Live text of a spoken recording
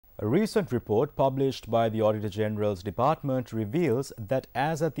A recent report published by the Auditor General's Department reveals that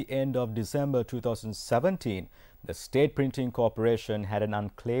as at the end of December 2017, the State Printing Corporation had an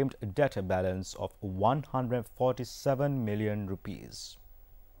unclaimed debtor balance of 147 million rupees.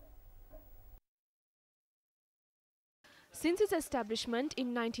 Since its establishment in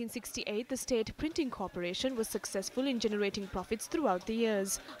 1968, the State Printing Corporation was successful in generating profits throughout the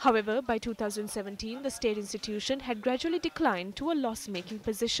years. However, by 2017, the state institution had gradually declined to a loss-making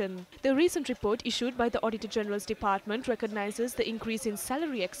position. The recent report issued by the Auditor General's Department recognizes the increase in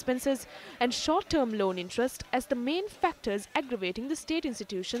salary expenses and short-term loan interest as the main factors aggravating the state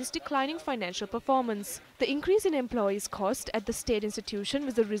institution's declining financial performance. The increase in employees' cost at the state institution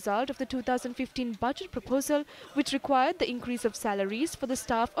was a result of the 2015 budget proposal, which required the increase of salaries for the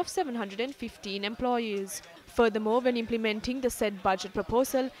staff of 715 employees. Furthermore, when implementing the said budget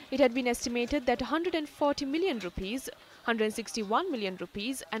proposal, it had been estimated that 140 million rupees, 161 million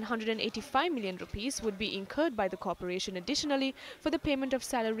rupees and 185 million rupees would be incurred by the corporation additionally for the payment of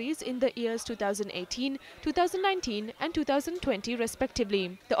salaries in the years 2018, 2019 and 2020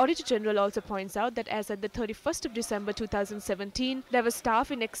 respectively. The Auditor General also points out that as at the 31st of December 2017, there were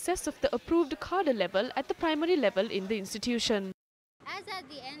staff in excess of the approved cadre level at the primary level in the institution. As at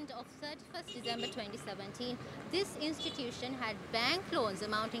the end of 31st December 2017, this institution had bank loans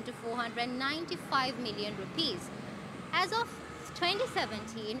amounting to 495 million rupees. As of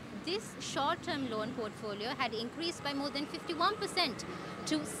 2017, this short-term loan portfolio had increased by more than 51%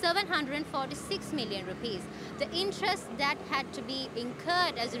 to 746 million rupees. The interest that had to be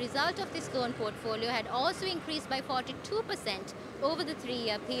incurred as a result of this loan portfolio had also increased by 42% over the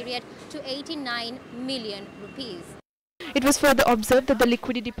 3-year period to 89 million rupees. It was further observed that the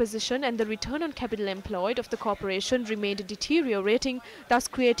liquidity position and the return on capital employed of the corporation remained deteriorating, thus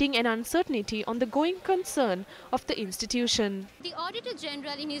creating an uncertainty on the going concern of the institution. The Auditor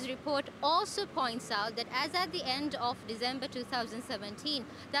General in his report also points out that as at the end of December 2017,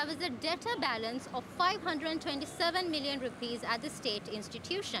 there was a debtor balance of 527 million rupees at the state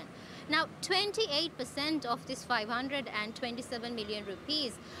institution. Now, 28% of this 527 million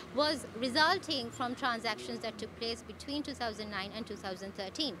rupees was resulting from transactions that took place between 2009 and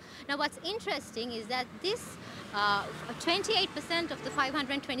 2013. Now, what's interesting is that this 28% of the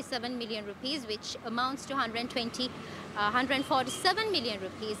 527 million rupees, which amounts to 147 million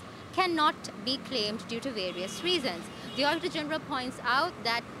rupees, cannot be claimed due to various reasons. The Auditor General points out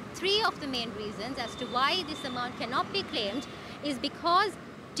that 3 of the main reasons as to why this amount cannot be claimed is because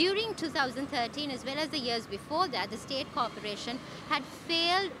during 2013 as well as the years before that, the state corporation had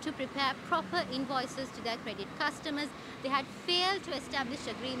failed to prepare proper invoices to their credit customers. They had failed to establish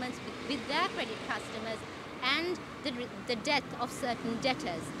agreements with their credit customers and the death of certain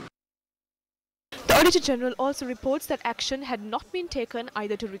debtors. The Auditor General also reports that action had not been taken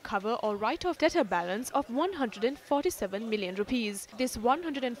either to recover or write off debtor balance of 147 million rupees. This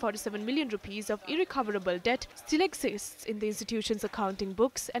 147 million rupees of irrecoverable debt still exists in the institution's accounting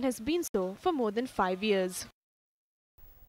books and has been so for more than 5 years.